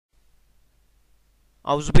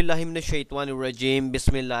औज़ुबिल्लाहिमिनश्शैतानिर्रजीम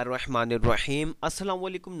बिस्मिल्लाहिर्रहमानिर्रहीम। अस्सलाम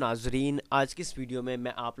वालेकुम नाजरीन, आज की इस वीडियो में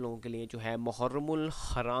मैं आप लोगों के लिए जो है मुहर्रमुल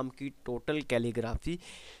हराम की टोटल कैलीग्राफी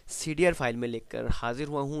CDR फाइल में लेकर हाजिर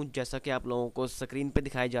हुआ हूं। जैसा कि आप लोगों को स्क्रीन पे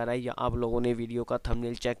दिखाया जा रहा है या आप लोगों ने वीडियो का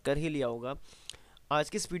थंबनेल चेक कर ही लिया होगा। आज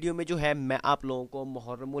की इस वीडियो में जो है मैं आप लोगों को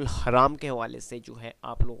मुहर्रमुल हराम के हवाले से जो है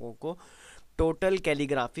आप लोगों को टोटल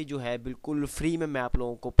कैलीग्राफी जो है बिल्कुल फ्री में मैं आप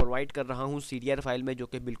लोगों को प्रोवाइड कर रहा हूं CDR फाइल में, जो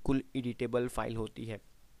कि बिल्कुल एडिटेबल फाइल होती है।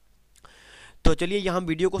 तो चलिए यहाँ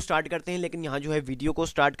वीडियो को स्टार्ट करते हैं, लेकिन यहाँ जो है वीडियो को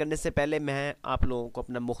स्टार्ट करने से पहले मैं आप लोगों को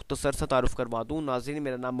अपना मुख्तसर सा तारुफ करवा दूँ। नाज़रीन,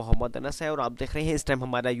 मेरा नाम मोहम्मद अनस है और आप देख रहे हैं इस टाइम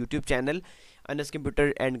हमारा YouTube channel Anas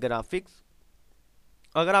computer and graphics.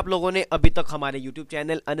 अगर आप लोगों ने अभी तक हमारे YouTube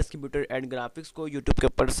channel Anas computer and graphics को YouTube के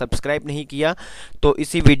ऊपर सब्सक्राइब नहीं किया तो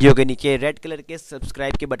इसी वीडियो के नीचे रेड कलर के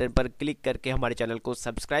सब्सक्राइब के बटन पर क्लिक करके हमारे चैनल को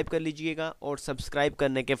सब्सक्राइब कर लीजिएगा और सब्सक्राइब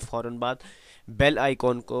करने के फ़ौरन बाद बेल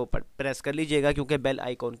आइकॉन को प्रेस कर लीजिएगा, क्योंकि बेल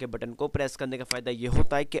आइकॉन के बटन को प्रेस करने का फ़ायदा ये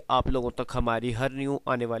होता है कि आप लोगों तक हमारी हर न्यू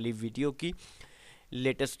आने वाली वीडियो की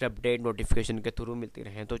लेटेस्ट अपडेट नोटिफिकेशन के थ्रू मिलती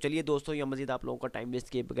रहें। तो चलिए दोस्तों, या मज़ीद आप लोगों का टाइम वेस्ट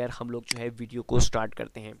किए बगैर हम लोग जो है वीडियो को स्टार्ट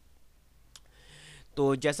करते हैं।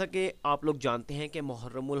 तो जैसा कि आप लोग जानते हैं कि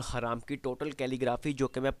मुहर्रमुल हराम की टोटल कैलीग्राफी जो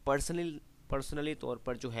कि मैं पर्सनली तौर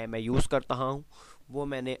पर जो है मैं यूज़ करता हूँ, वो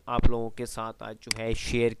मैंने आप लोगों के साथ आज जो है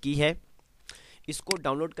शेयर की है। इसको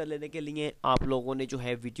डाउनलोड कर लेने के लिए आप लोगों ने जो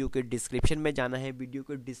है वीडियो के डिस्क्रिप्शन में जाना है। वीडियो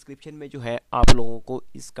के डिस्क्रिप्शन में जो है आप लोगों को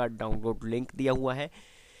इसका डाउनलोड लिंक दिया हुआ है।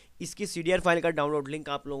 इसकी CDR फाइल का डाउनलोड लिंक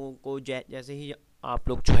आप लोगों को जैसे ही आप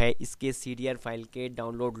लोग जो है इसके CDR फाइल के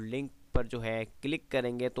डाउनलोड लिंक पर जो है क्लिक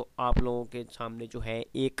करेंगे तो आप लोगों के सामने जो है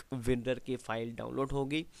एक विनर की फ़ाइल डाउनलोड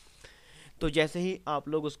होगी। तो जैसे ही आप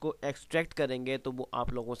लोग उसको एक्सट्रैक्ट करेंगे तो वो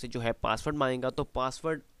आप लोगों से जो है पासवर्ड मांगेगा। तो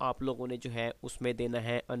पासवर्ड आप लोगों ने जो है उसमें देना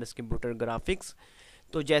है अनस कंप्यूटर ग्राफिक्स।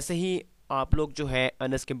 तो जैसे ही आप लोग जो है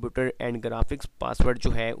Anas computer and graphics password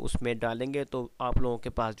जो है उसमें डालेंगे तो आप लोगों के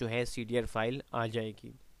पास जो है CDR फाइल आ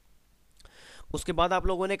जाएगी। उसके बाद आप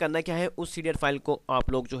लोगों ने करना क्या है, उस CDR फाइल को आप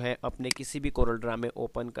लोग जो है अपने किसी भी कोरल ड्रा में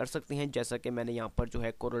ओपन कर सकते हैं। जैसा कि मैंने यहाँ पर जो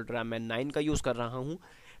है कोरल ड्रा में 9 का यूज़ कर रहा हूँ,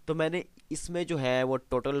 तो मैंने इसमें जो है वो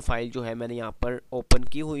टोटल फाइल जो है मैंने यहाँ पर ओपन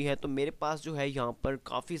की हुई है। तो मेरे पास जो है यहाँ पर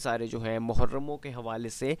काफ़ी सारे जो है मुहर्रमों के हवाले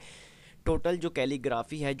से टोटल जो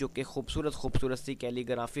कैलीग्राफी है, जो कि खूबसूरत सी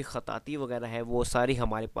कैलीग्राफी ख़ताती वगैरह है, वो सारी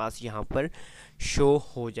हमारे पास यहाँ पर शो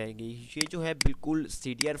हो जाएगी। ये जो है बिल्कुल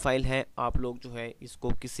CDR फाइल है। आप लोग जो है इसको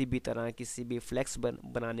किसी भी तरह किसी भी फ्लेक्स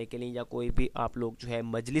बनाने के लिए या कोई भी आप लोग जो है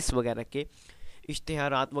मजलिस वगैरह के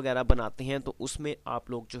इश्तिहारात वगैरह बनाते हैं तो उसमें आप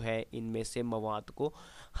लोग जो है इनमें से मवाद को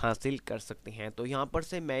हासिल कर सकते हैं। तो यहाँ पर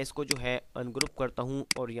से मैं इसको जो है अनग्रुप करता हूँ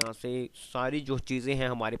और यहाँ से सारी जो चीज़ें हैं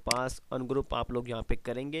हमारे पास अनग्रुप आप लोग यहाँ पे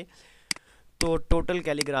करेंगे तो टोटल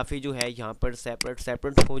कैलीग्राफी जो है यहाँ पर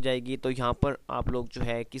सेपरेट हो जाएगी। तो यहाँ पर आप लोग जो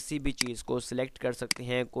है किसी भी चीज़ को सिलेक्ट कर सकते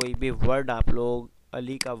हैं। कोई भी वर्ड आप लोग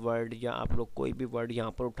अली का वर्ड या आप लोग कोई भी वर्ड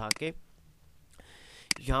यहाँ पर उठा के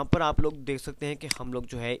यहाँ पर आप लोग देख सकते हैं कि हम लोग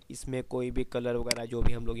जो है इसमें कोई भी कलर वगैरह जो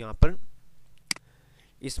भी हम लोग यहाँ पर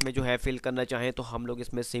इसमें जो है फिल करना चाहें तो हम लोग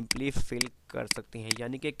इसमें सिंपली फिल कर सकते हैं।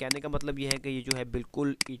 यानी कि कहने का मतलब ये है कि ये जो है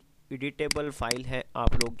बिल्कुल एडिटेबल फाइल है।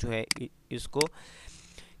 आप लोग जो है इसको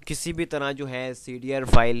किसी भी तरह जो है CDR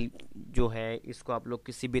फाइल जो है इसको आप लोग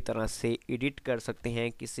किसी भी तरह से एडिट कर सकते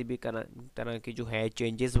हैं। किसी भी तरह की जो है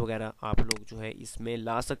चेंजेस वगैरह आप लोग जो है इसमें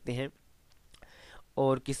ला सकते हैं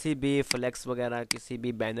और किसी भी फ्लेक्स वगैरह किसी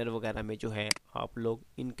भी बैनर वगैरह में जो है आप लोग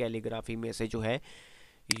इन कैलीग्राफी में से जो है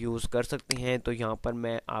यूज़ कर सकते हैं। तो यहाँ पर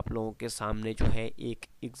मैं आप लोगों के सामने जो है एक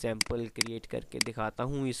एग्जांपल क्रिएट करके दिखाता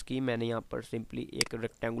हूँ इसकी। मैंने यहाँ पर सिंपली एक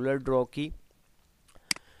रेक्टेंगुलर ड्रॉ की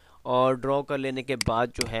और ड्रॉ कर लेने के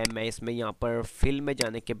बाद जो है मैं इसमें यहाँ पर फिल में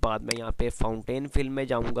जाने के बाद मैं यहाँ पे फाउंटेन फिल में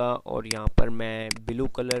जाऊँगा और यहाँ पर मैं ब्लू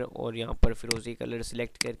कलर और यहाँ पर फिरोज़ी कलर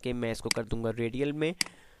सिलेक्ट करके मैं इसको कर दूँगा रेडियल में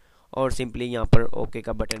और सिंपली यहाँ पर ओके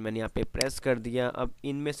का बटन मैंने यहाँ पे प्रेस कर दिया। अब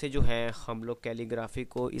इनमें से जो है हम लोग कैलीग्राफी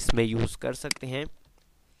को इसमें यूज़ कर सकते हैं।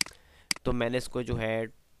 तो मैंने इसको जो है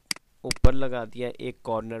ऊपर लगा दिया एक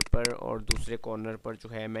कॉर्नर पर और दूसरे कॉर्नर पर जो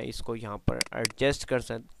है मैं इसको यहाँ पर एडजस्ट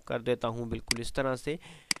कर देता हूँ बिल्कुल इस तरह से।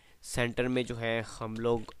 सेंटर में जो है हम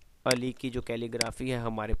लोग अली की जो कैलीग्राफी है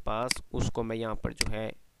हमारे पास उसको मैं यहाँ पर जो है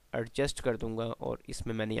एडजस्ट कर दूँगा और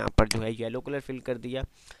इसमें मैंने यहाँ पर जो है येलो कलर फिल कर दिया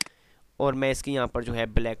और मैं इसकी यहाँ पर जो है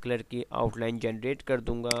ब्लैक कलर की आउटलाइन जनरेट कर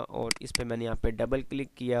दूँगा और इस पर मैंने यहाँ पे डबल क्लिक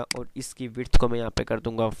किया और इसकी विड्थ को मैं यहाँ पे कर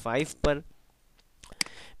दूँगा 5 पर।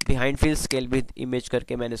 Behind fill scale with image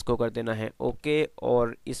करके मैंने इसको कर देना है ओके।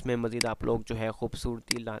 और इसमें मज़ीद आप लोग जो है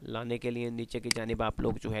खूबसूरती लाने के लिए नीचे की जानिब आप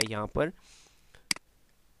लोग जो है यहाँ पर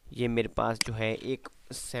ये मेरे पास जो है एक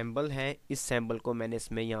सैम्बल है, इस सैम्बल को मैंने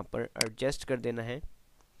इसमें यहाँ पर एडजस्ट कर देना है।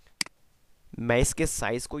 मैं इसके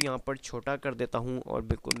साइज़ को यहाँ पर छोटा कर देता हूँ और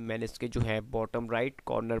बिल्कुल मैंने इसके जो है बॉटम राइट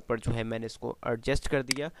कॉर्नर पर जो है मैंने इसको एडजस्ट कर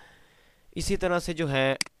दिया। इसी तरह से जो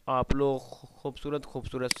है आप लोग खूबसूरत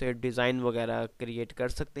खूबसूरत से डिज़ाइन वगैरह क्रिएट कर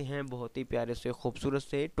सकते हैं। बहुत ही प्यारे से खूबसूरत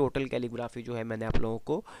से टोटल कैलीग्राफी जो है मैंने आप लोगों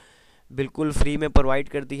को बिल्कुल फ्री में प्रोवाइड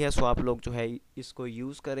कर दी है। सो आप लोग जो है इसको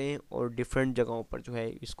यूज़ करें और डिफरेंट जगहों पर जो है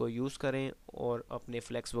इसको यूज़ करें और अपने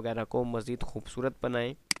फ्लैक्स वगैरह को मज़ीद खूबसूरत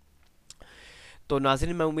बनाएं। तो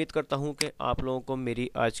नाज़रीन, मैं उम्मीद करता हूँ कि आप लोगों को मेरी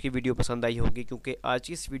आज की वीडियो पसंद आई होगी, क्योंकि आज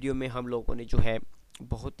की इस वीडियो में हम लोगों ने जो है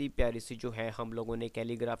बहुत ही प्यारी सी जो है हम लोगों ने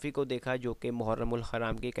कैलीग्राफी को देखा, जो कि मुहर्रमुल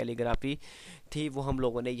हराम की कैलीग्राफी थी। वो हम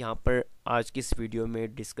लोगों ने यहाँ पर आज की इस वीडियो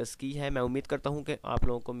में डिस्कस की है। मैं उम्मीद करता हूँ कि आप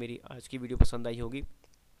लोगों को मेरी आज की वीडियो पसंद आई होगी।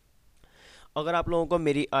 अगर आप लोगों को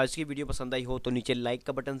मेरी आज की वीडियो पसंद आई हो तो नीचे लाइक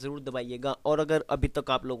का बटन ज़रूर दबाइएगा, और अगर अभी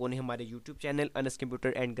तक आप लोगों ने हमारे YouTube channel Anas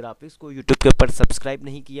computer and graphics को यूट्यूब के ऊपर सब्सक्राइब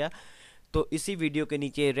नहीं किया तो इसी वीडियो के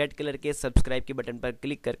नीचे रेड कलर के सब्सक्राइब के बटन पर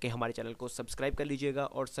क्लिक करके हमारे चैनल को सब्सक्राइब कर लीजिएगा,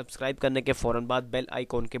 और सब्सक्राइब करने के फ़ौरन बाद बेल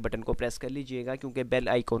आइकॉन के बटन को प्रेस कर लीजिएगा, क्योंकि बेल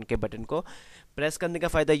आइकॉन के बटन को प्रेस करने का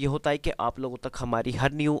फ़ायदा ये होता है कि आप लोगों तक हमारी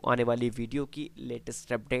हर न्यू आने वाली वीडियो की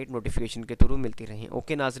लेटेस्ट अपडेट नोटिफिकेशन के थ्रू मिलती रहें।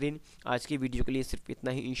 ओके नाजरीन, आज की वीडियो के लिए सिर्फ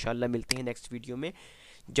इतना ही। इंशाल्लाह मिलते हैं नेक्स्ट वीडियो में।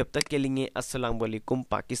 जब तक के लिए अस्सलाम वालेकुम।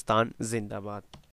 पाकिस्तान जिंदाबाद।